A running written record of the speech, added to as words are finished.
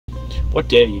What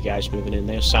day are you guys moving in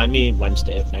there? Sign me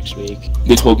Wednesday of next week.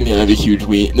 They told me I have a huge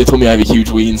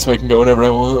ween. So I can go whenever I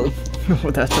want.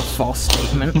 Oh, that's a false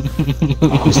statement. Is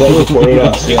that recorded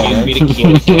on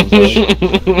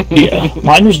CNN? Yeah,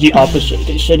 mine was the opposite.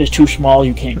 They said it's too small,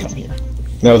 you can't come here.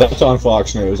 No, that's on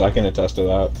Fox News. I can attest to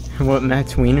that. What,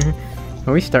 Matt's wiener?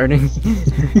 Are we starting?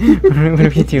 What are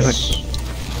we doing?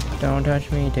 Don't touch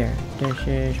me there. This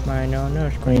is my no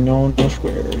square. No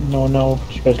square. No.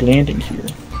 You guys landing here.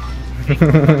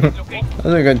 That's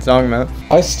a good song, Matt.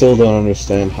 I still don't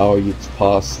understand how it's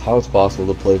possible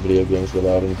to play video games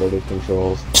without inverted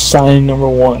controls. Sign number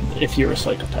 1, if you're a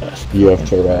psychopath. You have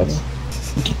Tourette's.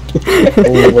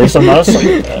 Oh, at least I'm not a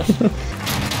psychopath.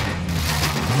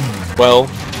 Well,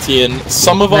 Tian,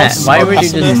 some of Matt, us why are would you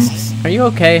pessimists. Are you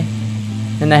okay?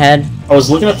 In the head? I was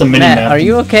looking at the mini Matt, map. are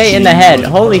you okay in the head?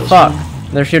 Holy fuck.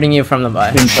 They're shooting you from the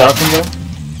butt. Being shot from there?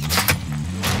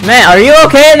 Matt, are you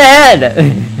okay in the head?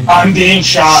 I'm being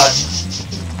shot.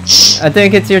 I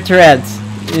think it's your Tourette's.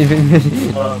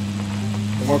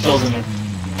 More kills in there.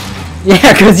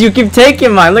 Yeah, cause you keep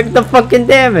taking mine. Look at the fucking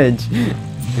damage.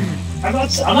 I'm not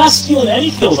stealing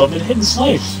any kills. I've been hitting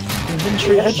snipes. I've been hitting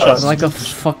straight headshots. I'm like a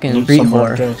fucking Luke street some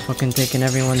whore. more Fucking taking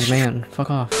everyone's man.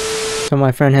 Fuck off. So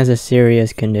my friend has a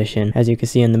serious condition, as you can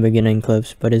see in the beginning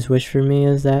clips, but his wish for me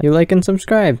is that you like and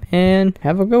subscribe, and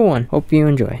have a good one. Hope you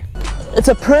enjoy. It's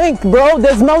a prank, bro.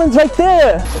 There's melons right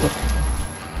there. I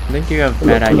think you have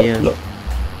bad ideas. Look.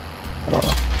 I don't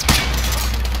know.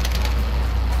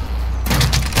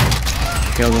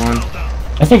 Killed one.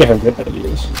 I think I have good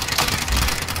ideas.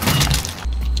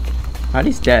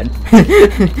 Adi's dead.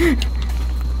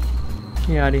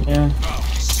 Yeah, Adi. Yeah.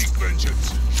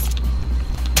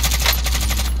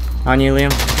 On you,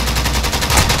 Liam.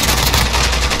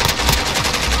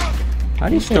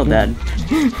 Adi's still dead.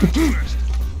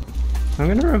 I'm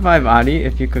gonna revive Adi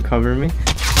if you could cover me.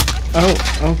 Oh,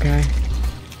 okay.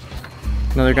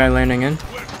 Another guy landing in.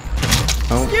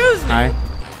 Oh, hi.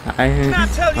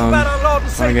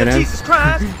 Wanna get in?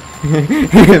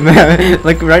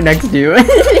 Like right next to you.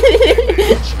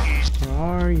 Where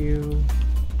are you?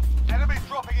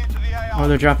 Oh,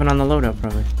 they're dropping on the loadout,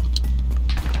 probably.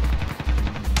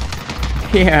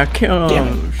 Yeah, kill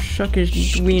him. Shuck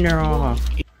his wiener off.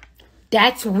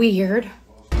 That's weird.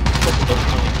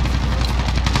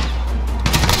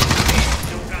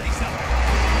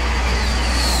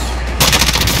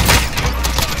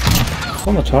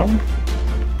 On the tower?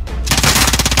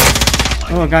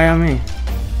 Oh, a guy on me.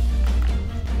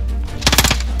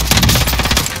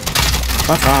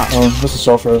 Fuck off. Oh, this is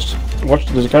self first. Watch,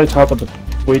 there's a guy top of the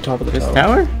way top of the This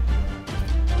tower. tower?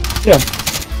 Yeah.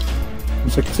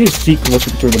 It's like I see his feet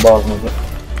glitching through the bottom of it.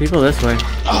 People this way.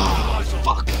 Oh,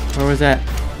 fuck. Where was that?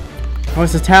 Oh,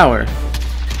 it's the tower.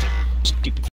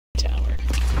 Stupid tower.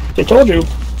 They told you.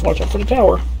 Watch out for the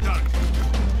tower.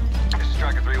 This is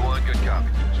Striker 3-1, good copy.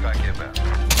 Strike inbound.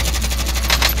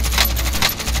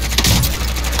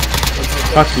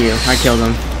 Fuck you. I killed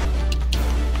him.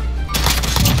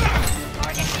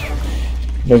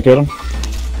 You guys get him?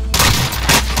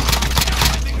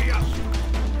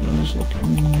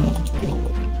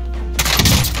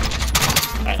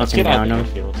 Alright, let's Fucking get out down of the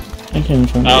him. field. I can't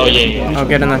find Oh, yeah. Oh,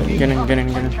 get in. Get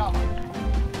in.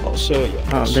 Also, yeah.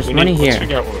 Oh, there's we money let's here.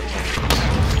 figure out where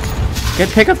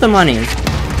Pick up the money.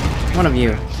 One of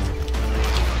you.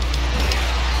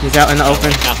 He's out in the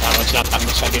open. Not that much, not that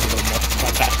much. I need a little more.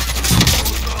 Not that.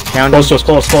 Down. Close to us,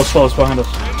 close, behind us.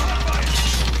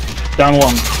 Down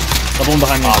one. Another one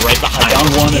behind me. Oh, right behind Down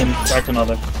us. one and cracked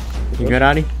another. You good,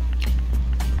 Adi?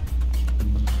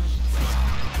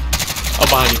 Oh,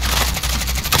 behind you.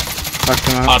 Fucked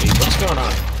him out. Bobby, what's going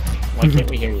on? Why can't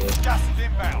we hear you?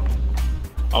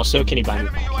 Also, can you buy me?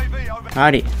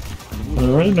 Adi.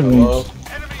 Alright,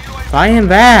 Buy him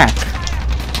back.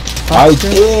 I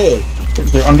did!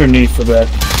 they're underneath the bed.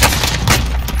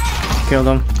 Killed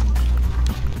him.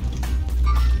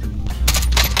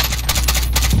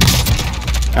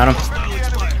 Got him.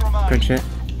 Good shit.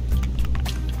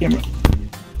 Camera.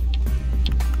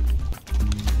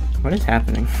 What is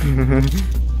happening?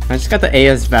 I just got the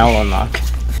AS Val unlock.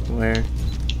 Where?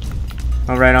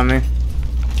 Oh, right on me.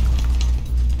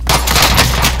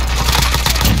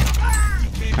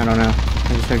 I don't know. I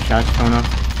just heard shots going off.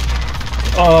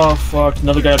 Oh fuck,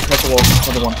 another guy across the wall.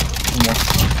 Another one. One more.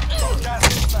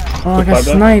 Oh, I got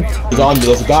sniped. He's on me.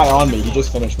 There's a guy on me. He just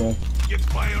finished me.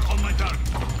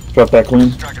 Drop back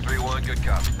clean. Striker 3-1, good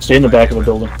copy. Stay in the back of the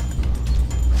building.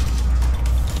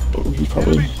 Oh, he's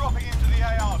probably...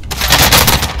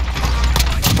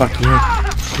 Fuck you.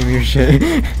 Give me your shit.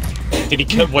 Did he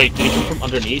come? Wait, did he come from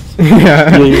underneath? Yeah.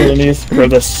 Yeah, you're underneath. Grab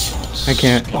this. I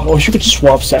can't. Oh, I wish you could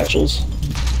swap satchels.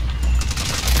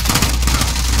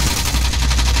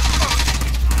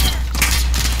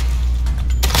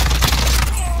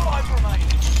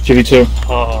 GV2.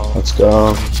 Oh. Let's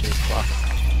go. Fuck.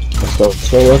 Let's go.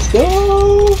 Let's go. Let's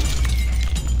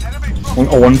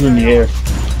go. One's in the air.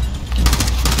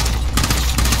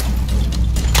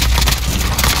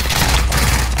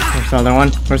 Where's the other one?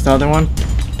 Where's the other one?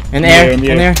 In the air. In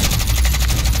there.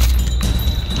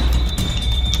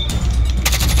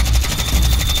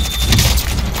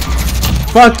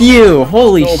 Fuck you!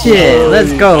 Holy shit!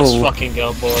 Let's go! Let's fucking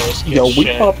go, boys. Good Yo, we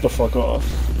shit. popped the fuck off.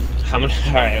 How many?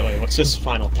 Alright, wait, what's this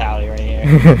final tally right here?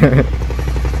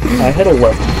 I had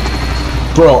 11.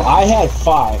 Bro, I had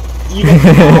 5. Even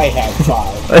I had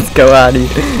 5. Let's go, Adi.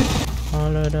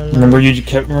 Remember you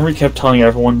kept telling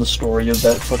everyone the story of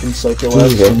that fucking psycho ass.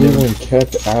 Dude, everyone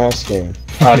kept asking.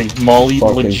 Adi, Molly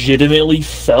Fucking- legitimately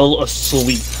fell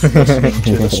asleep listening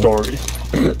to the story.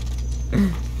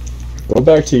 Go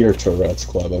back to your Tourette's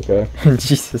club, okay?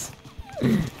 Jesus.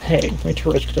 Hey, my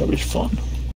Tourette's club is fun.